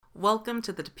Welcome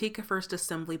to the Topeka First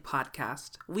Assembly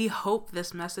podcast. We hope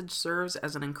this message serves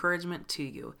as an encouragement to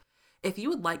you. If you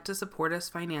would like to support us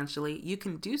financially, you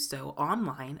can do so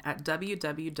online at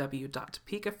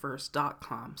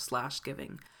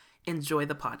www.topekafirst.com/giving. Enjoy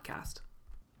the podcast.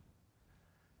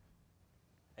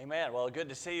 Amen. Well, good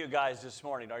to see you guys this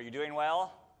morning. Are you doing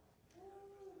well?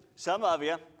 Some of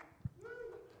you.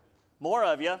 More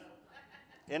of you.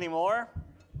 Any more?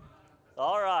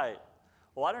 All right.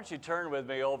 Well, why don't you turn with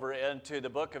me over into the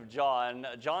book of John,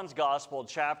 John's Gospel,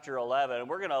 chapter 11.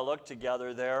 We're going to look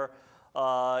together there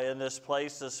in this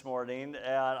place this morning.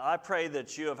 And I pray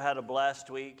that you have had a blessed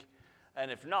week.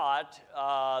 And if not,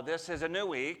 this is a new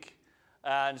week.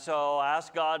 And so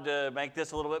ask God to make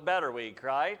this a little bit better week,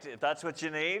 right? If that's what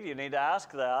you need to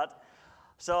ask that.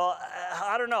 So,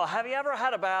 I don't know. Have you ever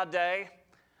had a bad day?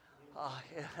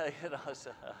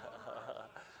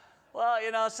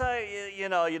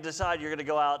 You decide you're going to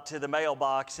go out to the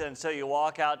mailbox, and so you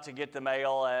walk out to get the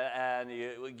mail, and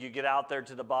you get out there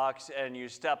to the box, and you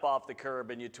step off the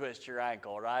curb, and you twist your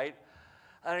ankle, right?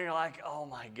 And you're like, oh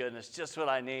my goodness, just what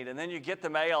I need. And then you get the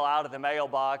mail out of the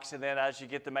mailbox, and then as you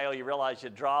get the mail, you realize you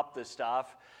dropped the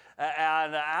stuff.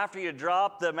 And after you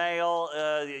drop the mail,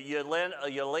 you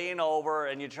lean over,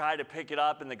 and you try to pick it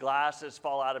up, and the glasses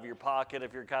fall out of your pocket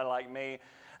if you're kind of like me.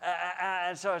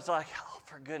 And so it's like, oh,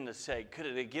 for goodness sake, could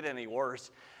it get any worse?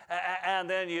 And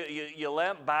then you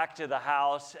limp back to the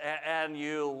house, and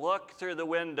you look through the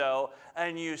window,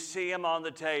 and you see him on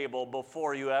the table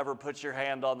before you ever put your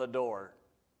hand on the door,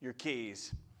 your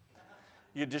keys.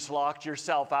 You just locked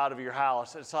yourself out of your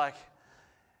house. It's like,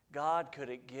 God, could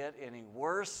it get any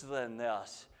worse than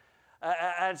this?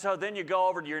 And so then you go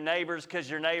over to your neighbors, because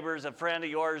your neighbor's a friend of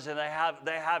yours, and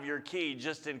they have your key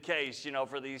just in case,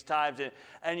 for these times.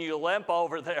 And you limp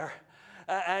over there,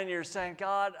 and you're saying,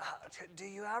 God, do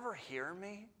you ever hear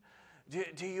me?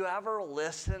 Do you ever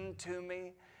listen to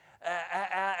me?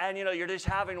 And you're just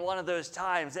having one of those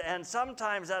times. And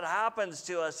sometimes that happens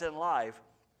to us in life.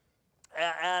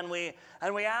 And we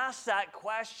ask that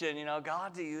question,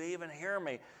 God, do you even hear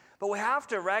me? But we have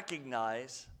to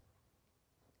recognize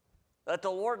that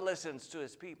the Lord listens to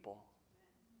his people.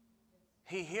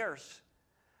 He hears.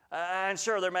 And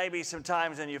sure, there may be some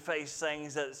times when you face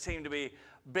things that seem to be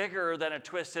bigger than a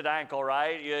twisted ankle,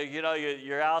 right?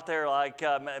 You're out there like,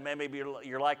 maybe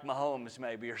you're like Mahomes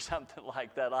maybe, or something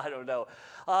like that. I don't know.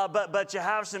 But you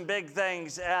have some big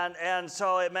things, and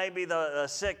so it may be the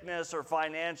sickness or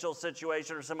financial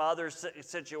situation or some other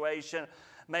situation.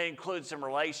 May include some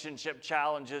relationship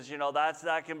challenges.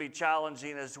 That can be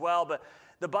challenging as well. But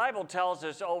the Bible tells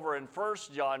us over in 1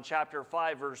 John chapter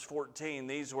 5, verse 14,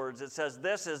 these words. It says,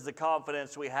 this is the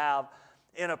confidence we have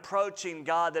in approaching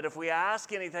God, that if we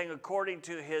ask anything according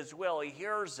to his will, he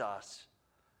hears us.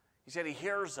 He said he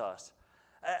hears us.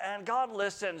 And God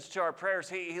listens to our prayers.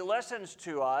 He listens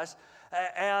to us.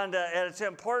 And it's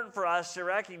important for us to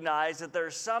recognize that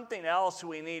there's something else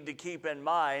we need to keep in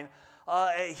mind.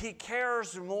 He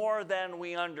cares more than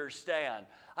we understand.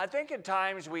 I think at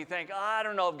times we think, I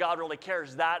don't know if God really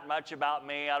cares that much about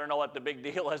me. I don't know what the big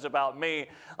deal is about me,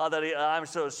 that I'm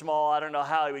so small. I don't know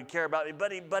how he would care about me.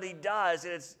 But he does.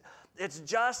 It's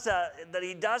just that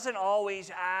he doesn't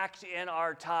always act in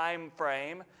our time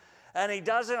frame. And he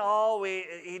doesn't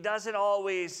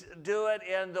always do it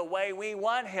in the way we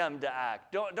want him to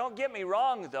act. Don't get me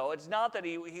wrong, though. It's not that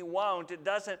he won't. It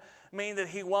doesn't mean that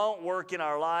he won't work in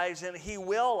our lives, and he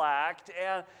will act,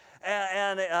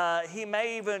 and he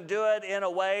may even do it in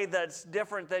a way that's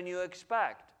different than you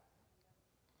expect.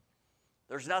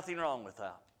 There's nothing wrong with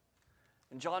that.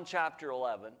 In John chapter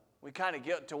 11, we kind of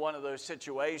get to one of those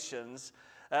situations.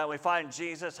 We find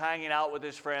Jesus hanging out with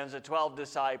his friends, the 12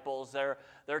 disciples. They're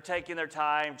taking their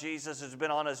time. Jesus has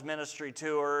been on his ministry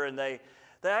tour, and they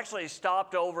actually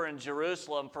stopped over in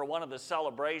Jerusalem for one of the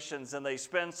celebrations, and they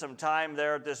spent some time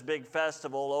there at this big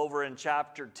festival over in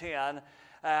chapter 10,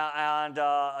 and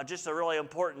just a really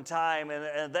important time.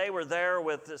 And they were there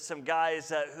with some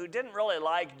guys who didn't really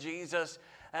like Jesus,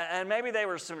 and maybe they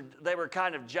were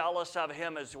kind of jealous of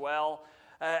him as well.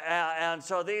 And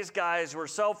so these guys were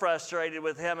so frustrated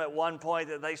with him at one point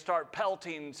that they start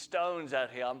pelting stones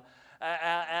at him.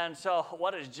 And so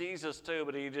what does Jesus do?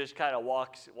 But he just kind of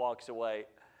walks away,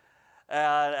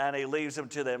 and he leaves them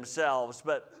to themselves.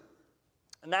 But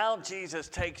now Jesus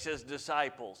takes his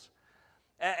disciples,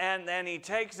 and then he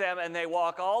takes them, and they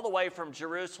walk all the way from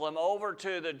Jerusalem over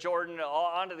to the Jordan,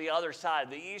 onto the other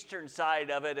side, the eastern side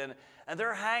of it, and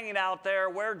they're hanging out there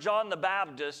where John the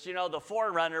Baptist, the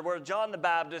forerunner, where John the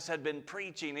Baptist had been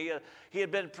preaching. He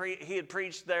had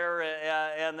preached there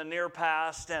in the near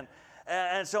past,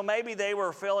 And so maybe they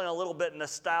were feeling a little bit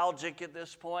nostalgic at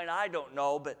this point. I don't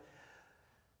know, but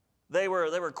they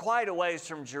were quite a ways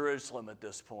from Jerusalem at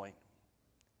this point.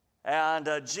 And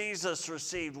Jesus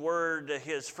received word that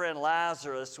his friend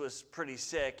Lazarus was pretty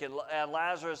sick. And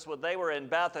Lazarus, well, they were in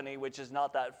Bethany, which is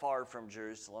not that far from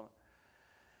Jerusalem.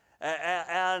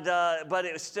 But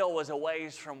it still was a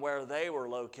ways from where they were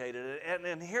located.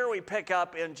 And here we pick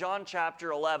up in John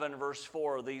chapter 11, verse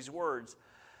 4, these words.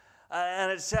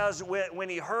 And it says, when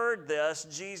he heard this,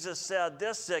 Jesus said,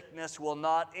 "This sickness will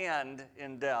not end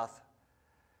in death.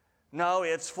 No,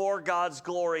 it's for God's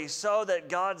glory, so that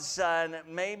God's Son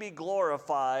may be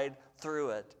glorified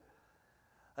through it."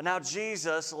 And now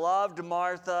Jesus loved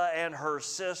Martha and her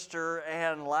sister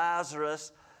and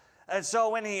Lazarus. And so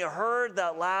when he heard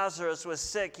that Lazarus was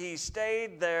sick, he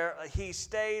stayed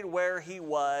where he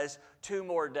was 2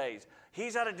 more days.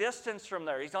 He's at a distance from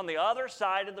there. He's on the other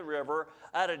side of the river,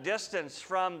 at a distance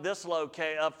from this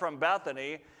from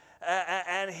Bethany.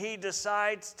 And he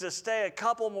decides to stay a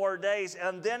couple more days.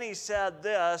 And then he said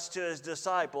this to his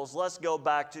disciples, "Let's go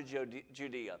back to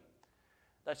Judea."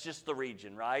 That's just the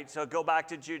region, right? So go back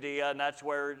to Judea, and that's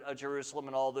where Jerusalem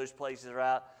and all those places are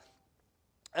at.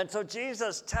 And so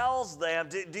Jesus tells them,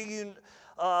 you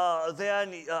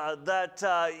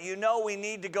know we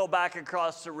need to go back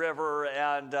across the river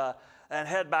and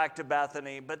head back to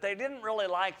Bethany. But they didn't really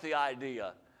like the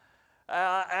idea.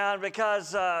 And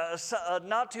because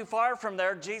not too far from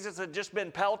there, Jesus had just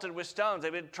been pelted with stones.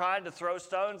 They'd been trying to throw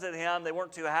stones at him. They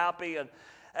weren't too happy.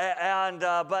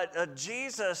 But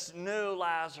Jesus knew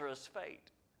Lazarus'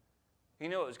 fate. He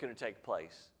knew it was going to take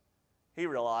place. He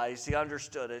realized, he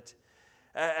understood it.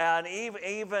 And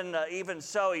even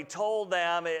so, he told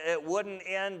them it wouldn't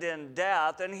end in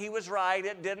death. And he was right,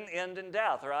 it didn't end in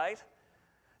death, right?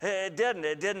 It didn't.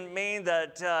 It didn't mean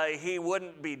that he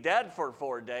wouldn't be dead for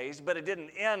 4 days, but it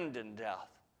didn't end in death.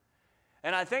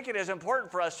 And I think it is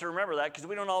important for us to remember that, because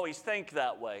we don't always think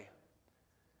that way.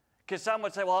 Because some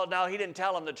would say, well, no, he didn't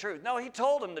tell him the truth. No, he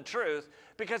told him the truth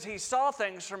because he saw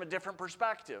things from a different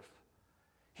perspective.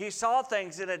 He saw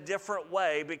things in a different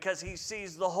way because he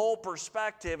sees the whole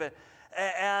perspective.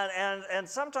 And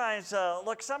sometimes,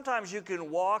 sometimes you can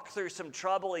walk through some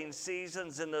troubling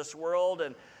seasons in this world,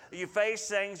 and you face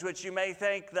things which you may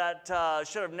think that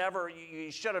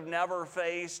you should have never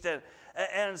faced.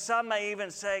 And some may even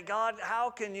say, "God, how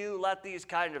can you let these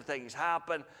kind of things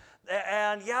happen?"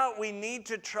 And yeah, we need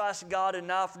to trust God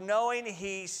enough, knowing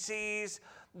he sees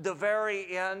the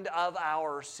very end of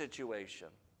our situation.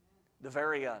 The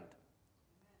very end.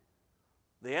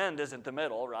 The end isn't the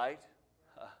middle, right?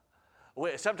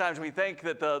 Sometimes we think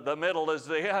that the middle is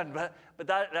the end, but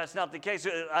that's not the case.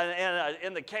 And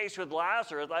in the case with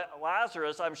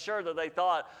Lazarus, I'm sure that they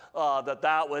thought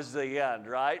that was the end,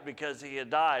 right? Because he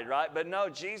had died, right? But no,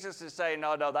 Jesus is saying,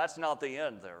 no, that's not the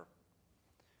end there.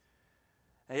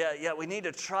 Yeah, we need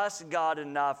to trust God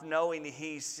enough, knowing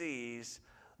he sees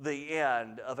the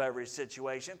end of every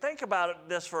situation. Think about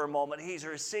this for a moment. He's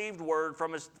received word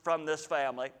from this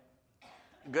family,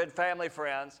 good family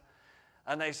friends,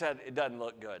 and they said, "It doesn't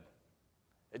look good.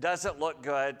 It doesn't look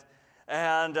good.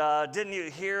 And didn't you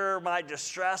hear my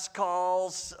distress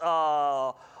calls?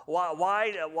 Why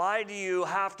do you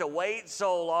have to wait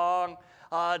so long?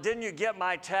 Didn't you get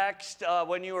my text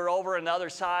when you were over on the other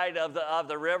side of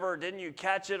the river? Didn't you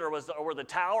catch it, or were the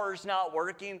towers not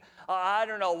working? I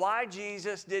don't know. Why,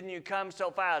 Jesus, didn't you come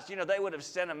so fast?" You know, they would have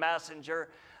sent a messenger.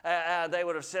 They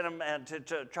would have sent him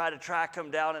to try to track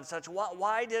him down and such.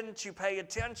 Why didn't you pay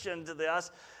attention to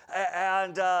this?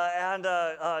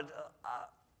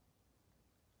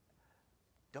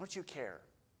 Don't you care?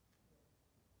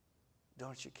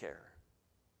 Don't you care?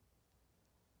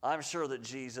 I'm sure that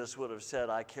Jesus would have said,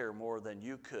 "I care more than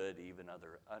you could even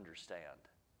understand."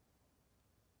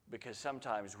 Because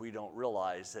sometimes we don't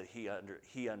realize that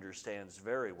he understands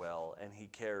very well, and he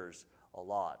cares a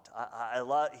lot.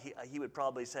 He would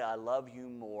probably say, "I love you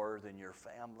more than your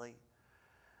family.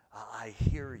 I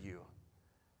hear you.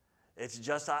 It's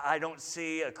just I don't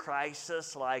see a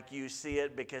crisis like you see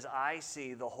it, because I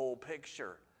see the whole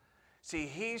picture." See,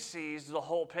 he sees the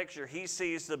whole picture. He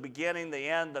sees the beginning, the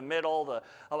end, the middle,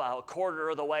 about a quarter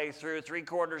of the way through,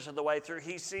 3/4 of the way through.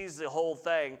 He sees the whole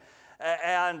thing,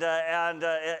 and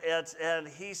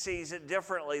he sees it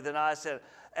differently than I said.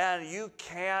 And you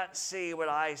can't see what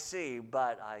I see,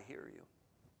 but I hear you.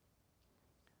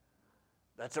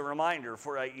 That's a reminder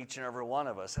for each and every one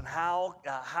of us. And how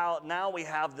now we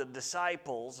have the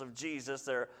disciples of Jesus.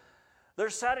 They're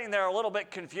sitting there a little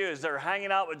bit confused. They're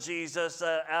hanging out with Jesus,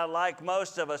 and like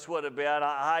most of us would have been,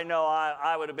 I know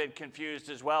I would have been confused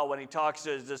as well when he talks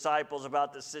to his disciples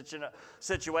about the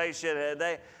situation.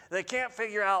 And they can't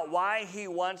figure out why he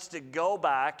wants to go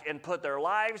back and put their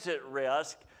lives at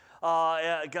risk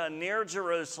near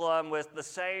Jerusalem with the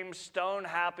same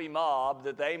stone-happy mob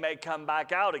that they may come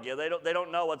back out again. They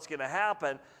don't know what's going to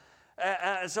happen.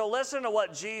 And so listen to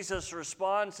what Jesus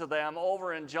responds to them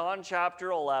over in John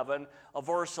chapter 11,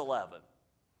 verse 11.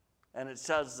 And it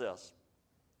says this.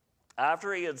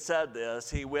 After he had said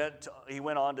this, he went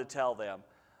on to tell them,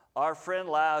 our friend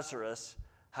Lazarus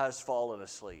has fallen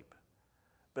asleep,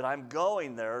 but I'm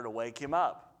going there to wake him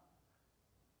up.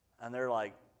 And they're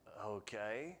like,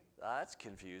 okay, that's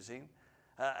confusing.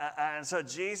 And so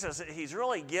Jesus, he's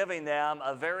really giving them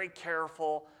a very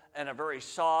careful and a very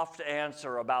soft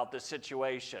answer about the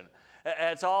situation.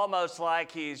 It's almost like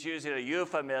he's using a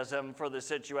euphemism for the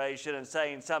situation and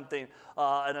saying something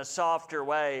in a softer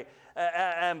way.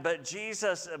 But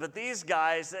these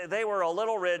guys, they were a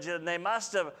little rigid, and they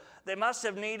must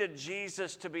have needed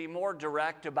Jesus to be more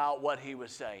direct about what he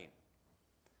was saying.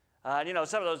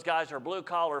 Some of those guys are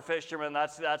blue-collar fishermen.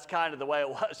 That's kind of the way it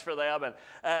was for them.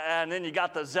 And then you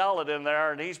got the zealot in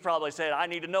there, and he's probably saying, I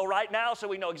need to know right now so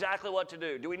we know exactly what to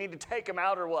do. Do we need to take him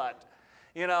out or what?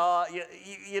 You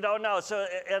don't know. So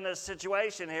in this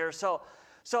situation here, so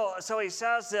he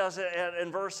says this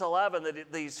in verse 11, that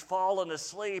he's fallen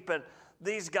asleep. And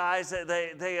these guys,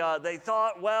 they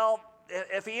thought, well,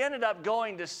 if he ended up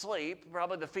going to sleep,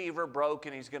 probably the fever broke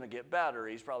and he's going to get better.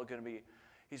 He's probably going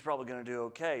to do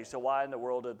okay. So why in the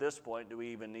world at this point do we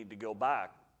even need to go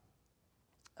back?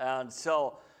 And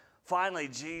so finally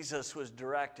Jesus was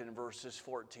direct in verses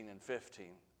 14 and 15.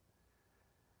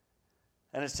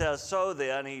 And it says, so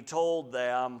then he told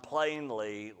them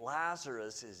plainly,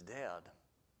 Lazarus is dead.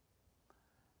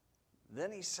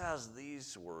 Then he says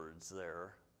these words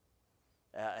there.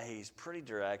 He's pretty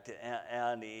direct,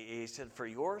 and he said, for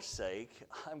your sake,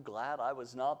 I'm glad I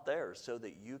was not there so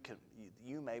that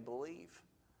you may believe.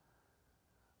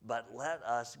 But let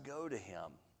us go to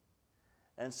him.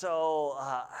 And so,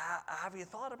 have you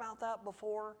thought about that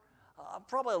before?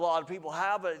 Probably a lot of people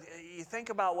have, but you think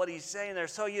about what he's saying there.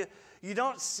 So you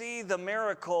don't see the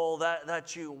miracle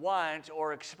that you want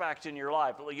or expect in your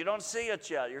life. You don't see it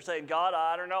yet. You're saying, God,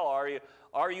 I don't know.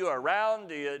 Are you around?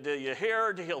 Do you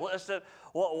hear? Do you listen?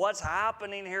 What's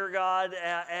happening here, God?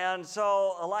 And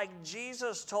so, like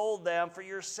Jesus told them, for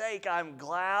your sake, I'm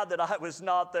glad that I was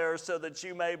not there so that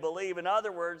you may believe. In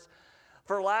other words,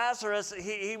 for Lazarus,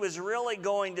 he was really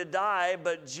going to die,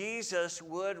 but Jesus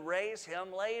would raise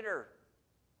him later.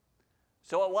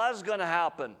 So it was going to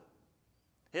happen.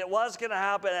 It was going to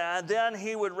happen, and then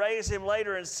he would raise him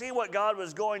later. And see, what God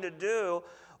was going to do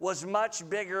was much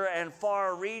bigger and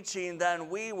far-reaching than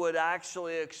we would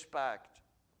actually expect.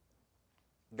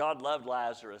 God loved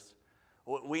Lazarus.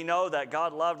 We know that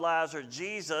God loved Lazarus.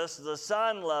 Jesus, the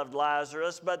Son, loved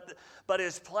Lazarus, but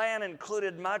his plan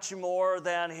included much more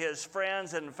than his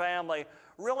friends and family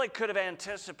really could have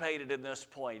anticipated in this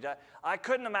point. I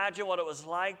couldn't imagine what it was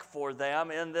like for them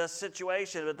in this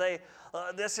situation, but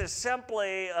this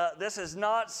is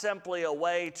not simply a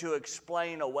way to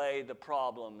explain away the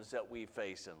problems that we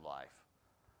face in life.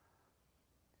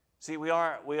 See, we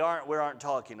aren't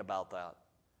talking about that.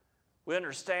 We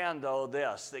understand, though,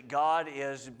 that God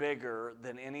is bigger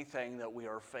than anything that we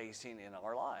are facing in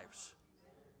our lives.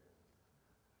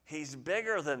 He's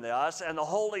bigger than us, and the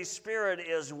Holy Spirit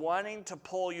is wanting to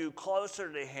pull you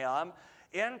closer to Him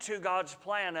into God's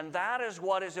plan. And that is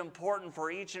what is important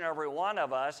for each and every one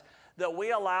of us, that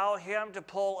we allow Him to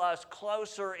pull us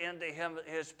closer into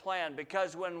His plan.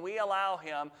 Because when we allow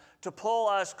Him to pull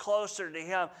us closer to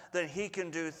Him, then He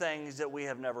can do things that we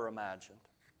have never imagined.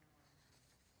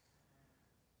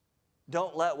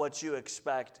 Don't let what you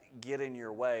expect get in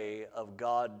your way of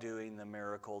God doing the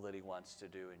miracle that He wants to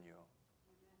do in you.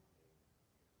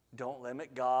 Don't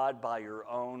limit God by your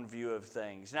own view of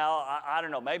things. Now, I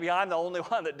don't know, maybe I'm the only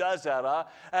one that does that, huh?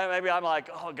 And maybe I'm like,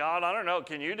 oh, God, I don't know,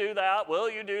 can you do that? Will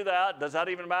you do that? Does that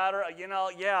even matter?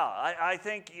 I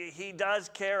think He does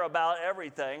care about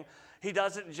everything. He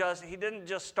didn't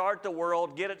just start the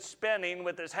world, get it spinning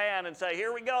with His hand and say,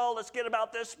 here we go, let's get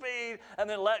about this speed, and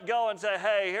then let go and say,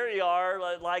 hey, here you are,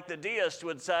 like the deist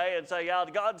would say, and say, yeah,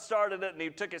 God started it, and He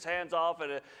took His hands off,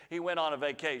 and He went on a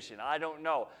vacation. I don't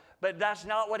know. But that's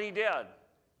not what He did.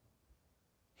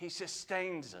 He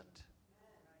sustains it.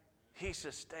 He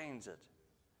sustains it.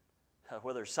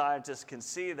 Whether scientists can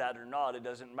see that or not, it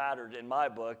doesn't matter. In my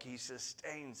book, He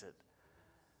sustains it.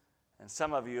 And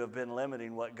some of you have been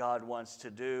limiting what God wants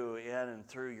to do in and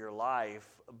through your life,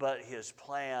 but His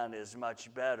plan is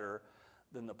much better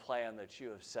than the plan that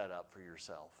you have set up for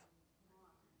yourself.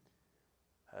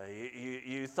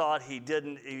 You thought He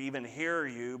didn't even hear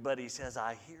you, but He says,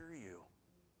 I hear you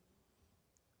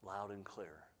loud and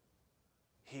clear.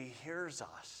 He hears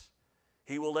us.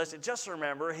 He will listen. Just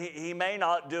remember, he may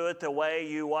not do it the way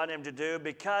you want Him to do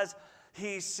because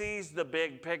He sees the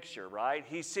big picture, right?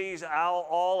 He sees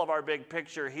all of our big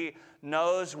picture. He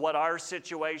knows what our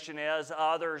situation is,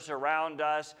 others around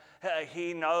us.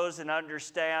 He knows and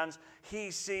understands.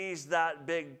 He sees that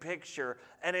big picture.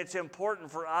 And it's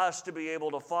important for us to be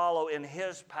able to follow in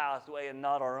His pathway and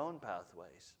not our own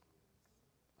pathways.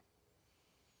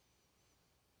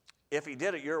 If He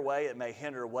did it your way, it may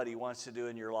hinder what He wants to do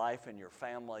in your life, in your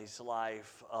family's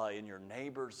life, in your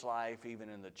neighbor's life, even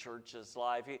in the church's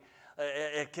life.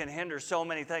 It can hinder so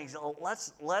many things.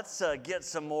 Let's get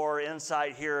some more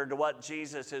insight here into what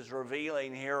Jesus is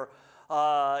revealing here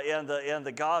in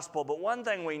the gospel. But one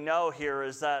thing we know here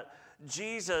is that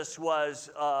Jesus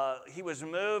he was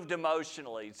moved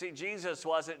emotionally. See, Jesus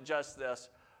wasn't just this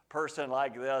person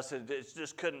like this. It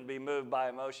just couldn't be moved by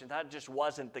emotion. That just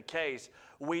wasn't the case.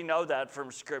 We know that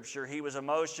from Scripture. He was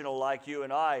emotional like you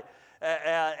and I.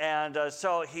 And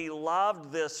so He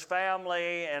loved this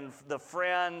family and the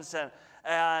friends,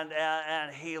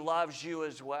 and He loves you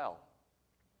as well.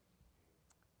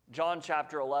 John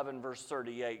chapter 11, verse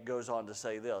 38 goes on to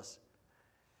say this.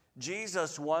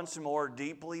 Jesus, once more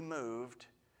deeply moved,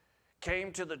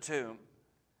 came to the tomb.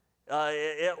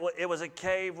 It was a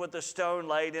cave with a stone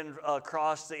laid in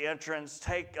across the entrance.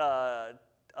 Take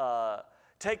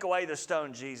away the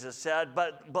stone, Jesus said.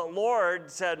 But Lord,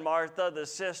 said Martha, the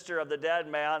sister of the dead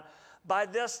man, by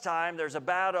this time there's a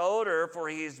bad odor, for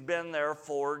he's been there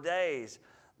 4 days.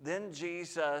 Then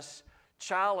Jesus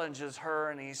challenges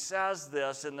her, and He says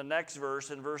this in the next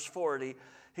verse, in verse 40.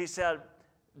 He said,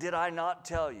 did I not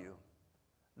tell you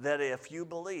that if you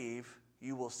believe,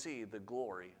 you will see the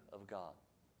glory of God?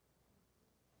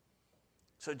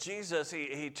 So Jesus,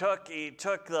 he took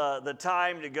the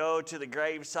time to go to the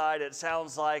graveside. It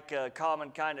sounds like a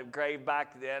common kind of grave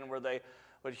back then, where they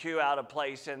would hew out a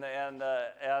place in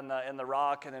the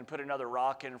rock and then put another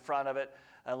rock in front of it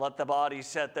and let the body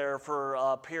sit there for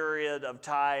a period of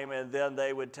time, and then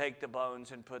they would take the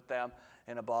bones and put them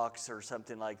in a box or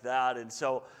something like that. And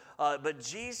so, but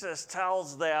Jesus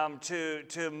tells them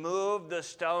to move the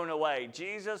stone away.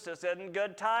 Jesus, this isn't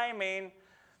good timing.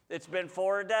 It's been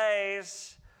 4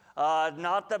 days.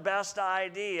 Not the best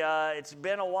idea. It's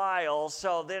been a while.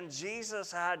 So then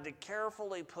Jesus had to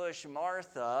carefully push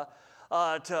Martha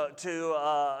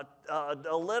to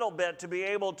a little bit to be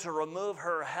able to remove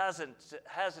her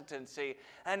hesitancy.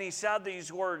 And He said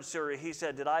these words to her. He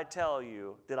said, did I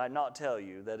not tell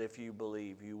you that if you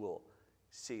believe, you will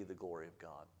see the glory of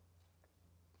God?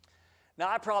 Now,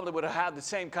 I probably would have had the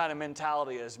same kind of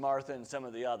mentality as Martha and some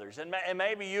of the others. And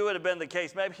maybe you would have been the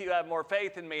case. Maybe you have more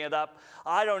faith in me.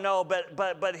 I don't know.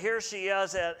 But here she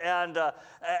is,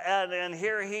 and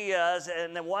here he is.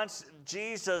 And then once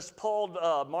Jesus pulled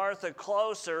Martha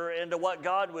closer into what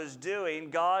God was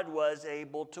doing, God was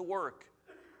able to work.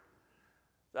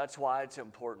 That's why it's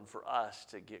important for us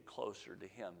to get closer to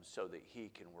Him so that He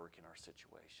can work in our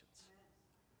situations.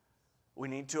 We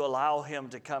need to allow Him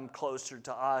to come closer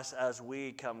to us as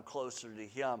we come closer to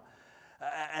Him.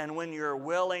 And when you're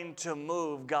willing to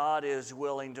move, God is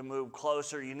willing to move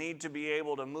closer. You need to be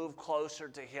able to move closer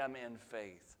to Him in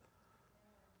faith.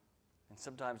 And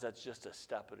sometimes that's just a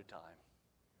step at a time.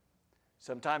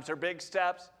 Sometimes they're big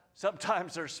steps.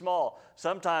 Sometimes they're small.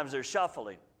 Sometimes they're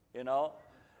shuffling, you know.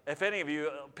 If any of you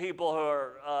people who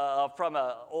are from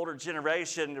an older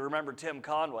generation remember Tim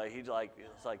Conway, it's like,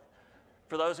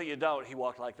 for those of you who don't, he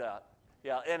walked like that.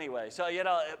 Yeah, anyway, so,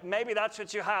 maybe that's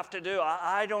what you have to do.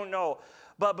 I don't know.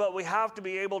 But we have to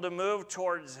be able to move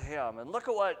towards Him. And look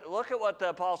at what the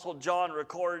Apostle John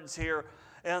records here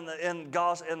in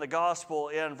the gospel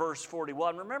in verse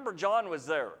 41. Remember, John was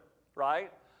there, right?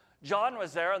 John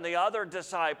was there, and the other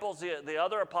disciples, the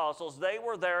other apostles, they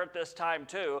were there at this time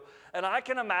too. And I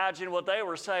can imagine what they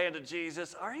were saying to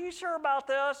Jesus. Are you sure about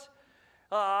this?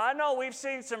 I know we've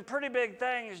seen some pretty big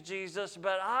things, Jesus,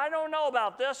 but I don't know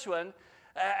about this one.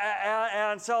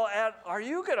 And so, are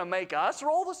you going to make us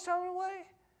roll the stone away?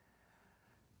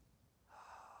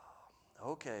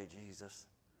 Okay, Jesus.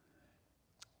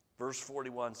 Verse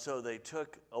 41, so they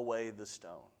took away the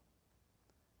stone.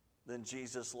 Then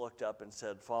Jesus looked up and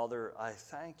said, Father, I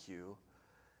thank you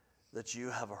that you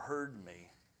have heard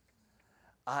me.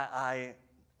 I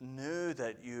knew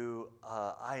that you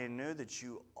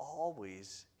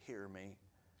always hear me.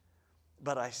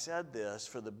 But I said this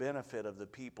for the benefit of the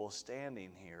people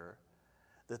standing here,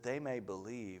 that they may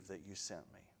believe that you sent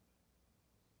me.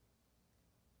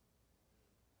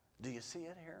 Do you see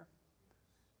it here?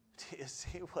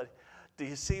 Do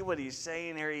you see what he's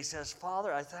saying here? He says,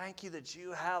 Father, I thank you that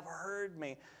you have heard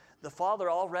me. The Father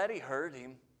already heard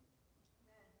him.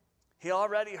 He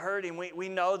already heard him. We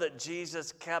know that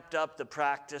Jesus kept up the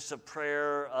practice of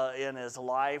prayer in his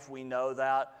life. We know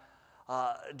that.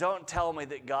 Don't tell me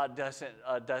that God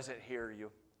doesn't hear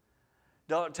you.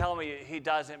 Don't tell me he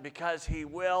doesn't, because he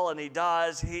will, and he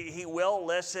does. He will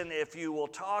listen if you will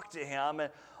talk to him.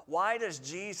 And why does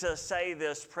Jesus say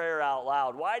this prayer out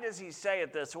loud? Why does he say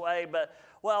it this way?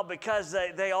 Because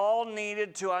they all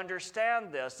needed to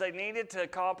understand this. They needed to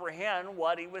comprehend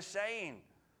what he was saying.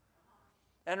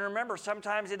 And remember,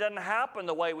 sometimes it doesn't happen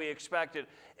the way we expected.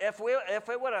 If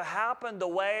it would have happened the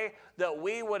way that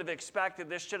we would have expected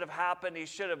this should have happened, he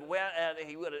should have went and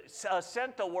he would have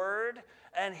sent the word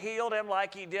and healed him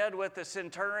like he did with the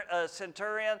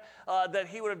centurion, that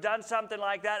he would have done something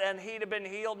like that and he'd have been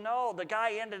healed. No, the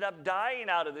guy ended up dying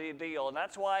out of the deal, and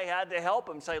that's why he had to help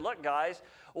him. Say, look, guys,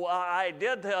 well, I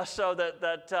did this so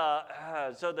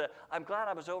that I'm glad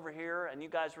I was over here and you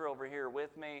guys were over here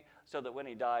with me, so that when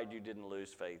he died, you didn't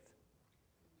lose faith.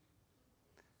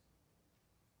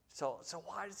 So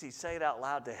why does he say it out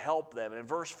loud? To help them. And in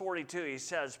verse 42, he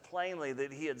says plainly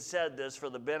that he had said this for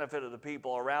the benefit of the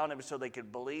people around him so they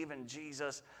could believe in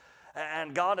Jesus.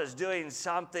 And God is doing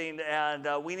something, and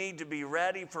we need to be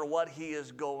ready for what he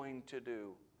is going to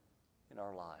do in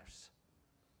our lives.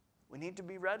 We need to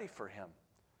be ready for him.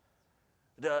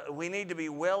 We need to be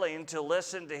willing to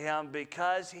listen to him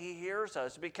because he hears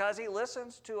us, because he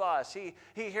listens to us. He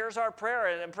hears our prayer.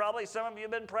 And probably some of you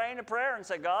have been praying a prayer and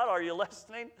say, God, are you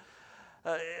listening?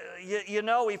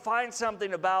 We find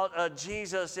something about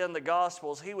Jesus in the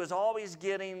Gospels. He was always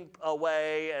getting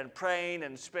away and praying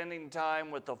and spending time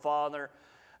with the Father.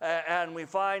 And we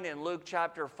find in Luke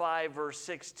chapter 5, verse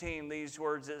 16, these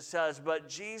words. It says, but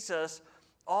Jesus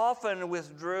often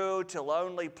withdrew to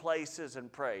lonely places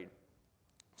and prayed.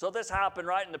 So this happened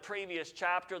right in the previous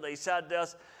chapter. They said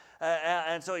this.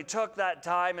 And so he took that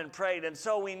time and prayed. And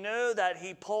so we knew that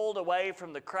he pulled away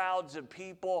from the crowds of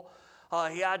people.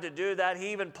 He had to do that.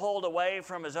 He even pulled away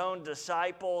from his own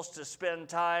disciples to spend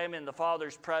time in the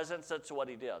Father's presence. That's what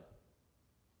he did.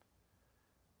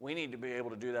 We need to be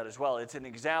able to do that as well. It's an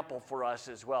example for us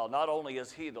as well. Not only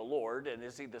is he the Lord and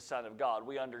is he the Son of God,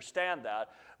 we understand that,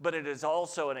 but it is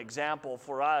also an example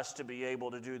for us to be able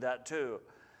to do that too.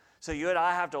 So you and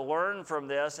I have to learn from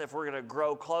this if we're going to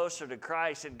grow closer to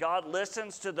Christ. And God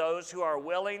listens to those who are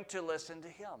willing to listen to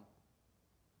him.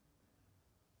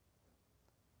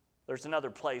 There's another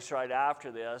place right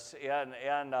after this in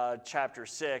chapter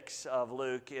 6 of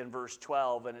Luke in verse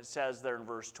 12. And it says there in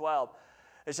verse 12,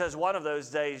 it says, one of those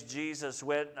days Jesus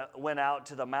went out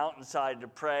to the mountainside to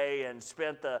pray and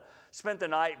spent the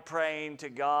night praying to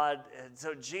God. And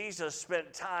so Jesus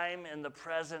spent time in the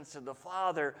presence of the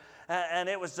Father, and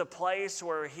it was the place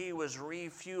where he was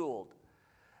refueled.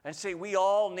 And see, we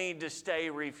all need to stay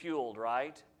refueled,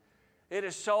 right? It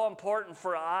is so important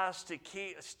for us to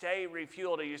stay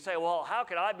refueled. And you say, well, how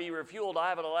can I be refueled? I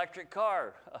have an electric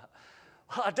car.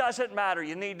 Well, it doesn't matter.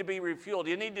 You need to be refueled.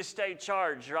 You need to stay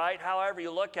charged, right? However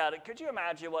you look at it. Could you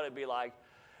imagine what it'd be like?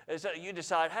 Is that you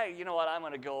decide, hey, you know what? I'm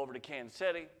going to go over to Kansas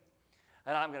City,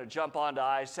 and I'm going to jump onto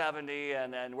I-70,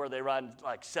 and where they run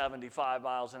like 75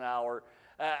 miles an hour,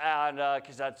 and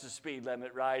because that's the speed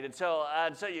limit, right? And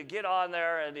so you get on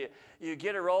there, and you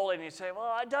get it rolling, and you say,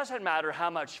 well, it doesn't matter how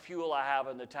much fuel I have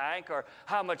in the tank or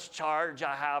how much charge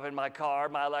I have in my car,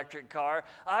 my electric car.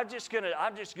 I'm just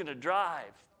gonna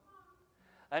drive.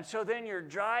 And so then you're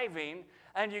driving,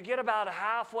 and you get about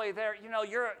halfway there. You know,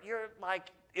 you're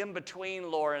like in between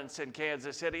Lawrence and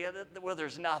Kansas City, where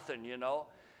there's nothing, you know.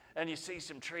 And you see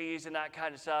some trees and that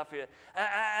kind of stuff.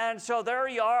 And so there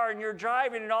you are, and you're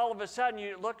driving, and all of a sudden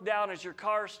you look down as your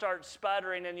car starts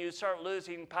sputtering and you start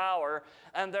losing power,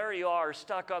 and there you are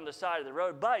stuck on the side of the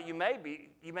road. But you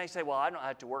may say, well, I don't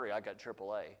have to worry, I got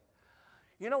AAA.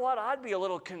 You know what? I'd be a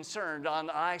little concerned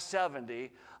on I-70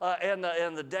 in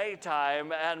the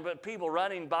daytime, but people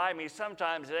running by me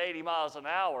sometimes at 80 miles an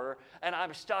hour, and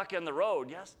I'm stuck in the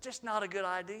road. Yes, just not a good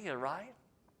idea, right?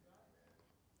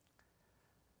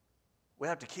 We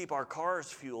have to keep our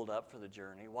cars fueled up for the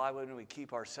journey. Why wouldn't we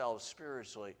keep ourselves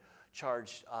spiritually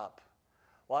charged up?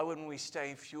 Why wouldn't we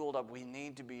stay fueled up? We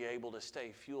need to be able to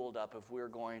stay fueled up if we're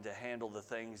going to handle the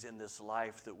things in this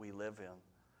life that we live in.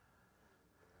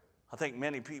 I think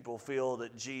many people feel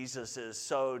that Jesus is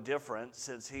so different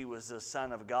since he was the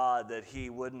Son of God that he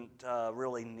wouldn't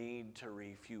really need to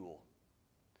refuel.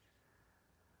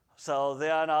 So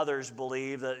then others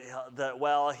believe that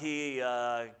well, he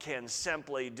can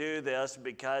simply do this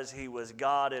because he was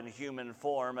God in human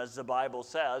form, as the Bible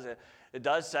says. It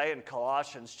does say in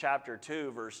Colossians chapter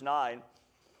 2, verse 9,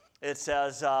 it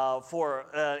says, for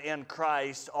in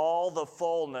Christ all the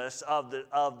fullness of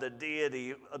the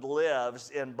deity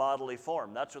lives in bodily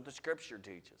form. That's what the Scripture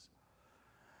teaches.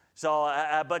 So,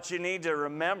 but you need to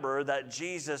remember that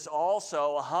Jesus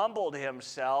also humbled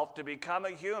himself to become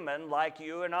a human like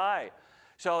you and I.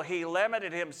 So he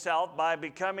limited himself by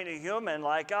becoming a human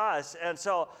like us. And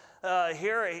so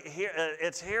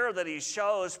it's here that he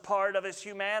shows part of his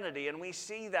humanity. And we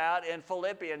see that in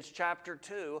Philippians chapter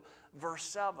 2, verse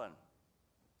 7.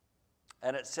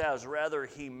 And it says, rather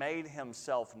he made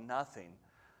himself nothing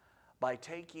by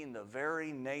taking the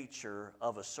very nature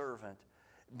of a servant,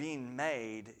 being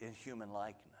made in human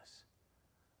likeness.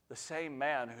 The same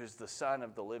man who's the Son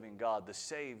of the living God, the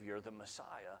Savior, the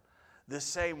Messiah, the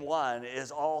same one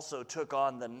is also took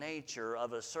on the nature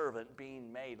of a servant,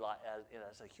 being made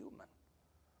as a human.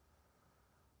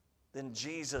 Then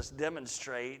Jesus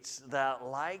demonstrates that,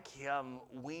 like him,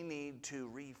 we need to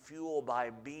refuel by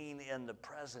being in the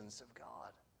presence of God.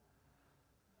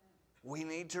 We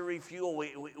need to refuel.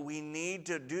 We need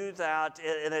to do that,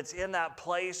 and it's in that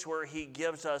place where he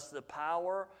gives us the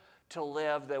power to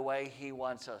live the way he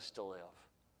wants us to live.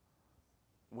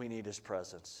 We need his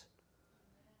presence.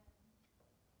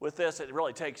 With this, it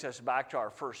really takes us back to our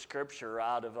first scripture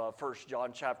out of 1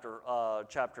 John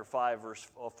chapter 5, verse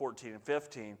 14 and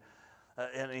 15.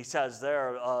 And he says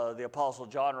there, the Apostle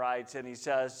John writes, and he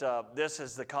says, this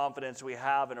is the confidence we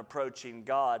have in approaching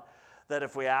God, that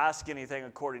if we ask anything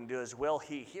according to his will,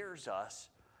 he hears us.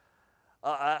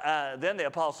 Then the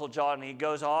Apostle John, he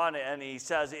goes on and he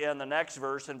says in the next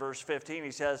verse, in verse 15,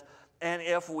 he says, and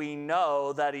if we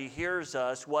know that he hears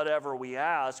us, whatever we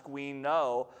ask, we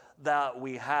know that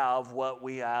we have what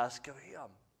we ask of him.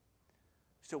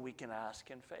 So we can ask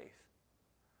in faith.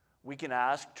 We can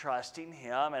ask trusting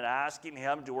him and asking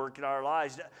him to work in our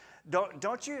lives.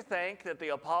 Don't you think that the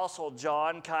Apostle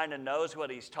John kind of knows what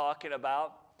he's talking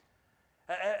about?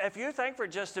 If you think for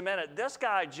just a minute, this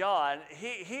guy John,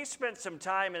 he spent some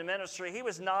time in ministry. He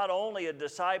was not only a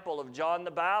disciple of John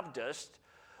the Baptist,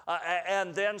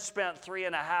 and then spent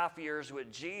 3.5 years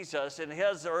with Jesus in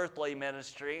his earthly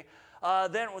ministry.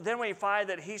 Then we find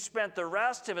that he spent the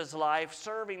rest of his life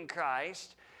serving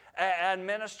Christ and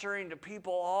ministering to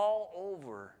people all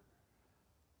over.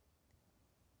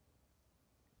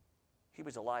 He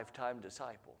was a lifetime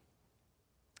disciple.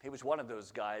 He was one of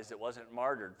those guys that wasn't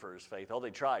martyred for his faith. Oh,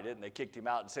 they tried it, and they kicked him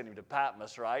out and sent him to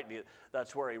Patmos, right?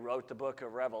 That's where he wrote the book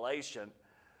of Revelation.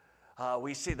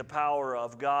 We see the power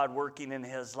of God working in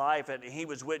his life, and he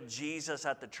was with Jesus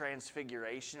at the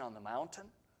Transfiguration on the mountain.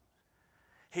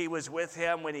 He was with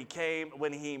him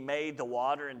when he made the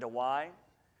water into wine.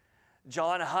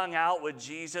 John hung out with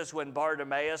Jesus when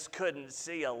Bartimaeus couldn't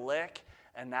see a lick,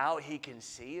 and now he can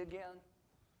see again.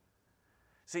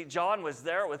 See, John was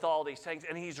there with all these things,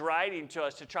 and he's writing to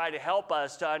us to try to help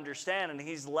us to understand, and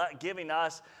he's giving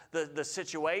us the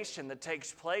situation that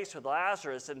takes place with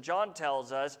Lazarus. And John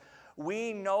tells us,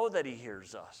 we know that he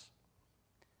hears us.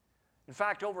 In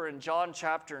fact, over in John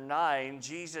chapter 9,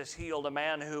 Jesus healed a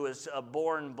man who was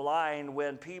born blind.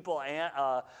 When people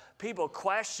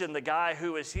questioned the guy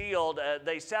who was healed,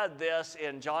 they said this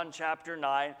in John chapter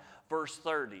 9, verse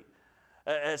 30.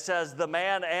 It says, the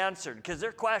man answered, because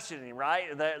they're questioning him,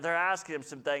 right? They're asking him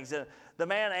some things. And the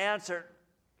man answered,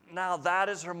 now that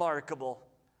is remarkable.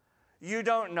 You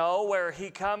don't know where he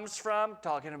comes from,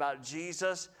 talking about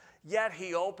Jesus, yet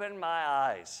he opened my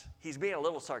eyes. He's being a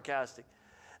little sarcastic.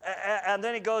 And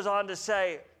then he goes on to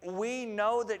say, we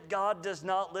know that God does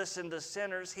not listen to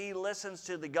sinners. He listens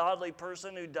to the godly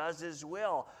person who does his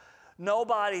will.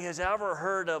 Nobody has ever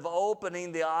heard of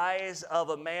opening the eyes of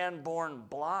a man born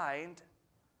blind.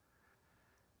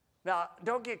 Now,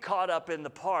 don't get caught up in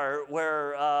the part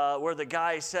where the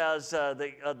guy says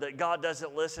that God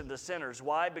doesn't listen to sinners.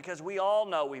 Why? Because we all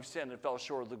know we've sinned and fell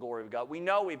short of the glory of God. We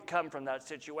know we've come from that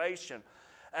situation.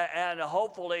 And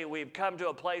hopefully we've come to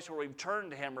a place where we've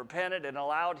turned to him, repented, and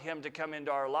allowed him to come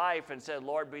into our life and said,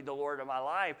 Lord, be the Lord of my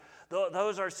life.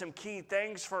 Those are some key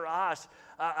things for us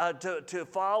to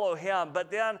follow him.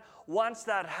 But then once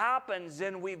that happens,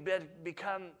 then we've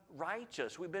become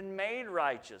righteous. We've been made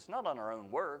righteous, not on our own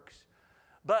works,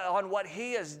 but on what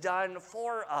he has done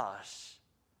for us.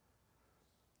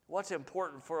 What's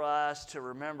important for us to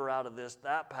remember out of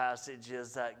that passage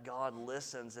is that God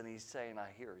listens and he's saying, I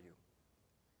hear you.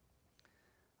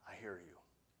 I hear you.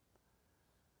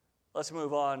 Let's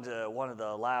move on to one of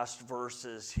the last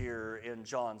verses here in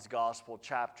John's Gospel,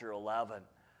 chapter 11.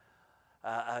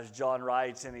 as John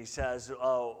writes, and he says,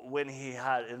 when he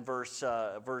had, in verse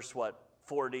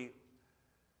 40,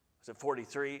 was it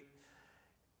 43?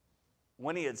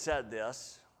 When he had said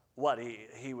this,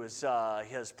 he was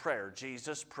his prayer,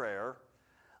 Jesus' prayer,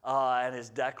 and his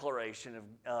declaration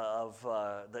of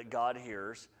that God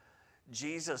hears,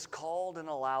 Jesus called in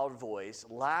a loud voice,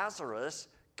 "Lazarus,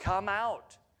 come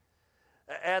out."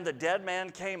 And the dead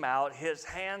man came out, his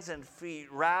hands and feet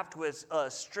wrapped with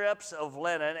strips of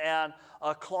linen and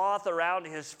a cloth around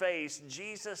his face.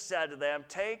 Jesus said to them,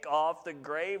 "Take off the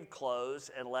grave clothes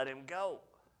and let him go."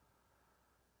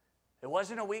 It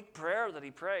wasn't a weak prayer that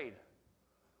he prayed.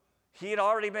 He had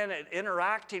already been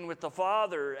interacting with the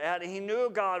Father, and he knew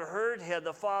God heard him.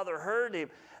 The Father heard him.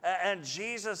 And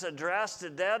Jesus addressed the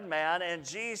dead man, and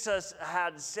Jesus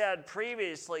had said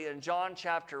previously in John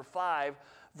chapter 5,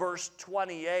 verse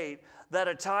 28, that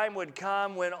a time would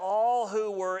come when all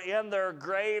who were in their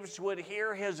graves would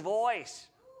hear his voice.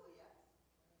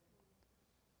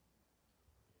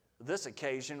 This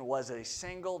occasion was a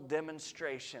single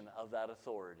demonstration of that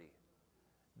authority.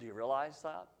 Do you realize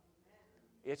that?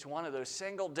 It's one of those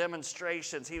single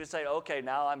demonstrations. He would say, "Okay,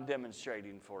 now I'm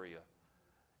demonstrating for you.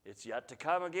 It's yet to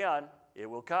come again. It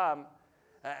will come."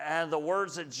 And the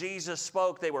words that Jesus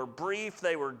spoke, they were brief,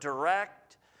 they were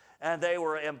direct, and they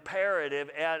were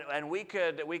imperative. And we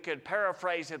could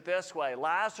paraphrase it this way: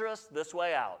 Lazarus, this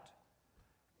way out.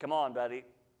 Come on, buddy.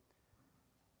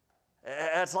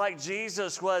 It's like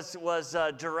Jesus was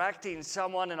directing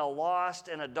someone in a lost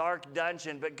and a dark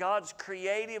dungeon, but God's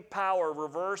creative power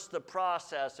reversed the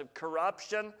process of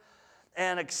corruption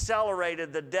and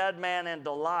accelerated the dead man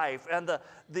into life, and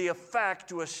the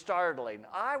effect was startling.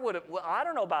 I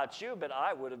don't know about you, but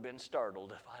I would have been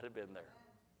startled if I'd have been there.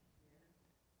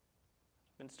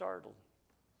 Been startled.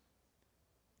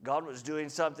 God was doing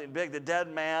something big. The dead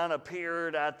man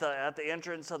appeared at the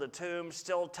entrance of the tomb,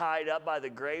 still tied up by the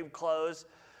grave clothes.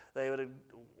 They would have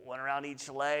went around each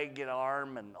leg and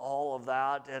arm and all of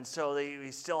that, and so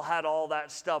he still had all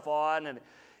that stuff on. And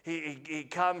he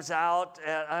comes out,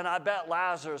 and I bet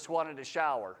Lazarus wanted to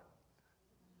shower.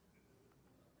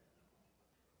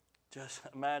 Just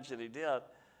imagine he did.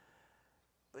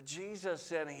 But Jesus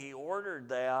said he ordered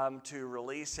them to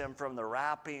release him from the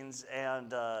wrappings,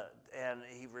 and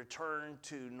he returned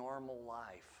to normal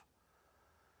life.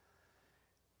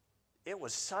 It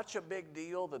was such a big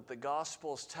deal that the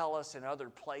Gospels tell us in other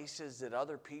places that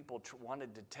other people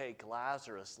wanted to take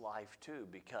Lazarus' life too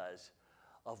because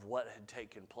of what had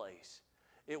taken place.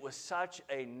 It was such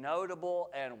a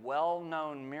notable and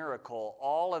well-known miracle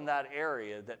all in that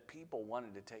area that people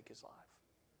wanted to take his life.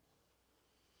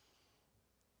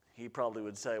 He probably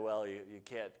would say, "Well, you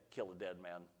can't kill a dead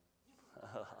man."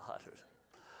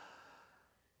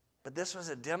 But this was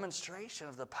a demonstration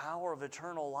of the power of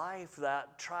eternal life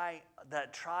that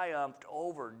triumphed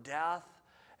over death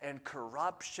and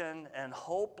corruption and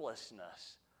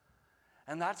hopelessness.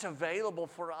 And that's available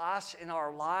for us in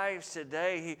our lives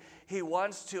today. He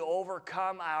wants to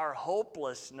overcome our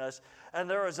hopelessness. And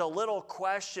there was a little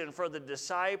question for the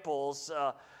disciples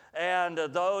and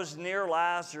those near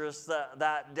Lazarus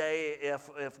that day,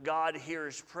 if God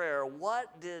hears prayer.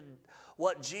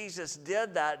 What Jesus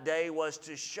did that day was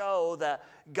to show that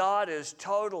God is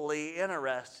totally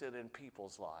interested in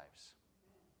people's lives.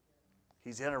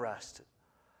 He's interested.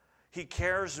 He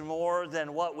cares more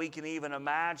than what we can even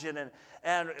imagine.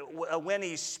 And when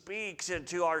he speaks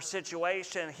into our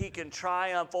situation, he can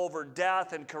triumph over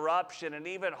death and corruption and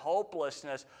even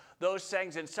hopelessness. Those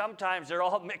things, and sometimes they're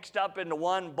all mixed up into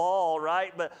one ball,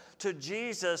 right? But to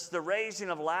Jesus, the raising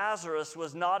of Lazarus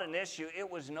was not an issue. It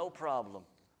was no problem.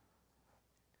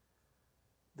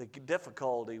 The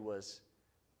difficulty was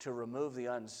to remove the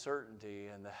uncertainty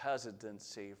and the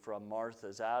hesitancy from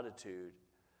Martha's attitude,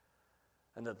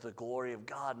 and that the glory of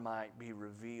God might be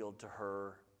revealed to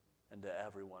her and to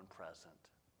everyone present.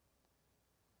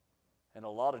 And a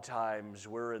lot of times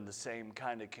we're in the same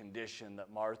kind of condition that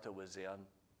Martha was in,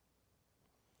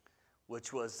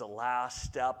 which was the last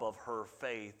step of her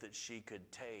faith that she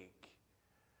could take.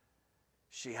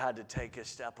 She had to take a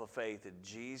step of faith, and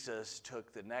Jesus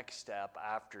took the next step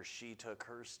after she took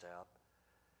her step.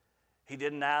 He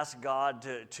didn't ask God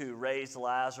to raise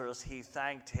Lazarus. He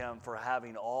thanked him for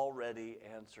having already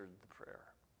answered the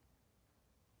prayer.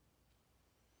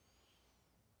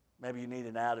 Maybe you need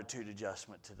an attitude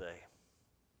adjustment today.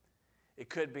 It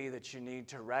could be that you need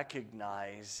to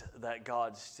recognize that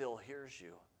God still hears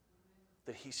you,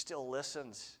 that he still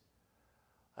listens.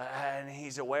 And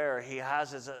he's aware. He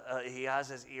has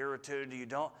his ear attuned to you.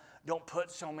 Don't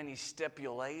put so many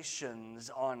stipulations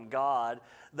on God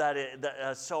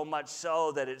that so much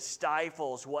so that it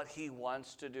stifles what he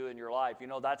wants to do in your life. You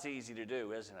know, that's easy to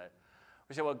do, isn't it?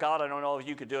 We say, well, God, I don't know if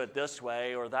you could do it this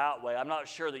way or that way. I'm not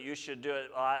sure that you should do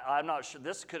it. I'm not sure.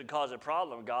 This could cause a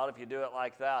problem, God, if you do it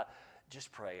like that.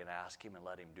 Just pray and ask him and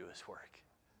let him do his work.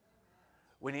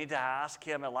 We need to ask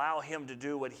him, allow him to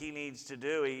do what he needs to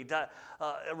do.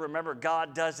 Remember,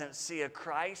 God doesn't see a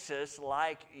crisis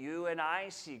like you and I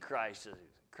see crises.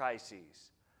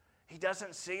 He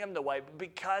doesn't see them the way,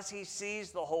 because he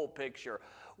sees the whole picture.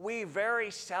 We very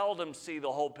seldom see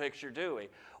the whole picture, do we?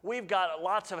 We've got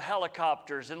lots of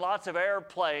helicopters and lots of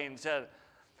airplanes and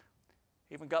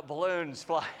even got balloons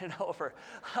flying over.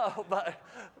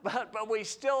 But we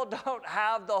still don't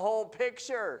have the whole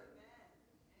picture.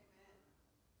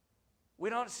 We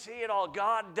don't see it all.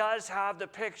 God does have the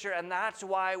picture, and that's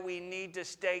why we need to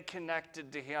stay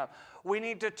connected to him. We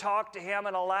need to talk to him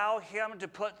and allow him to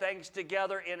put things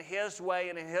together in his way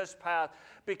and in his path,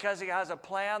 because he has a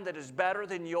plan that is better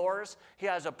than yours. He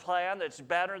has a plan that's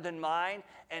better than mine,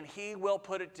 and he will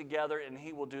put it together, and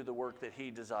he will do the work that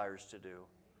he desires to do.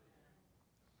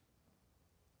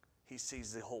 He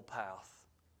sees the whole path.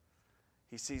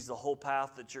 He sees the whole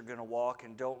path that you're going to walk,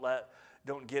 and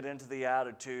don't get into the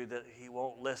attitude that he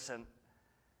won't listen.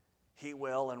 He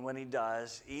will, and when he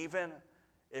does, even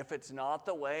if it's not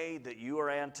the way that you are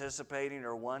anticipating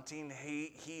or wanting,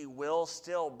 he will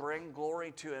still bring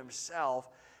glory to himself,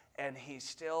 and he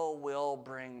still will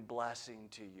bring blessing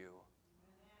to you.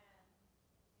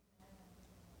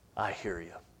 I hear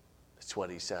you. That's what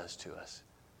he says to us.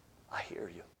 I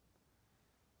hear you.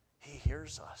 He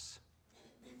hears us.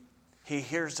 He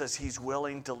hears us. He's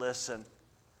willing to listen.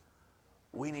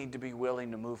 We need to be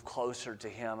willing to move closer to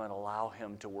him and allow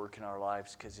him to work in our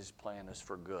lives, because his plan is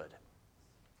for good.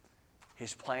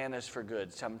 His plan is for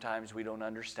good. Sometimes we don't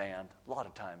understand. A lot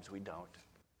of times we don't.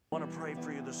 I want to pray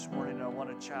for you this morning, and I want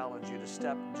to challenge you to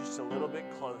step just a little bit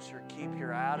closer. Keep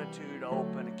your attitude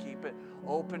open and keep it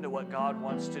open to what God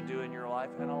wants to do in your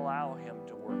life, and allow him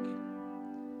to work.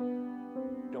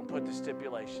 Don't put the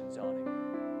stipulations on him.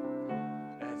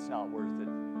 It's not worth it.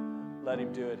 Let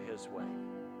him do it his way.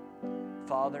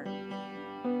 Father,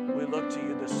 we look to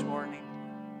you this morning.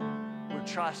 We're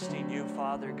trusting you,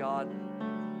 Father God.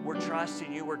 We're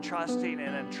trusting you. We're trusting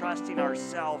and entrusting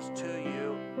ourselves to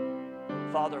you.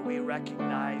 Father, we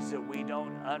recognize that we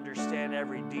don't understand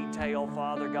every detail,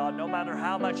 Father God. No matter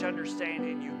how much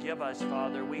understanding you give us,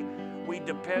 Father, we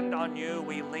depend on you,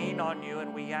 we lean on you,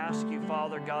 and we ask you,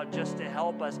 Father God, just to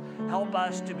help us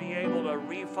to be able to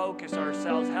refocus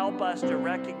ourselves. Help us to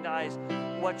recognize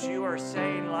what you are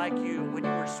saying, like when you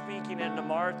were speaking into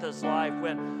Martha's life,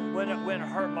 when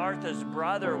Martha's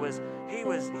brother was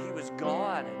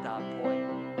gone at that point.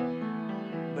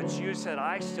 But you said,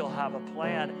 I still have a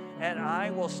plan, and I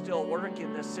will still work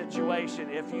in this situation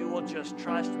if you will just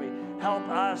trust me. Help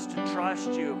us to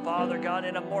trust you, Father God,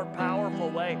 in a more powerful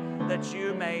way, that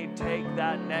you may take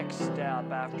that next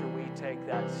step after we take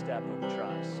that step of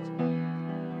trust.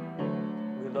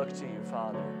 We look to you,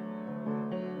 Father.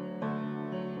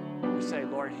 We say,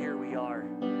 Lord, here we are.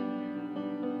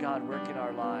 God, work in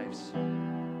our lives.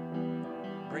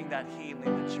 Bring that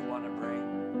healing that you want to bring.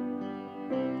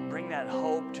 Bring that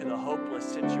hope to the hopeless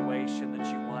situation that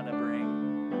you want to bring.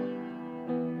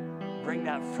 Bring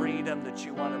that freedom that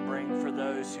you want to bring for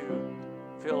those who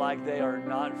feel like they are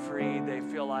not free. They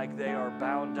feel like they are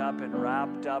bound up and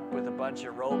wrapped up with a bunch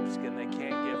of ropes and they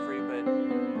can't get free,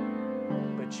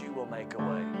 but you will make a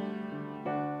way.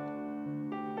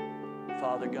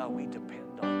 Father God, we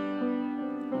depend on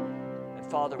you. And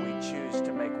Father, we choose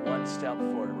to make one step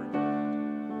forward.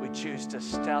 We choose to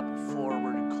step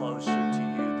forward and closer to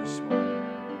you this morning.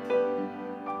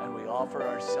 And we offer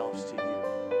ourselves to you.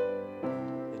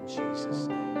 In Jesus'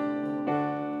 name.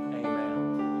 Amen.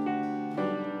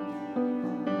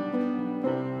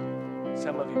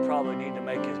 Some of you probably need to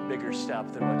make a bigger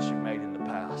step than what you've made in the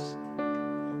past.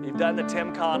 You've done the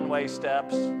Tim Conway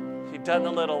steps. You've done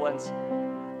the little ones.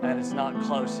 And it's not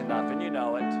close enough, and you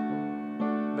know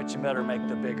it. But you better make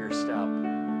the bigger step,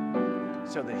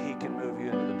 so that he can move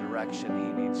you into the direction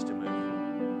he needs to move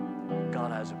you.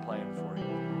 God has a plan for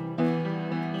you.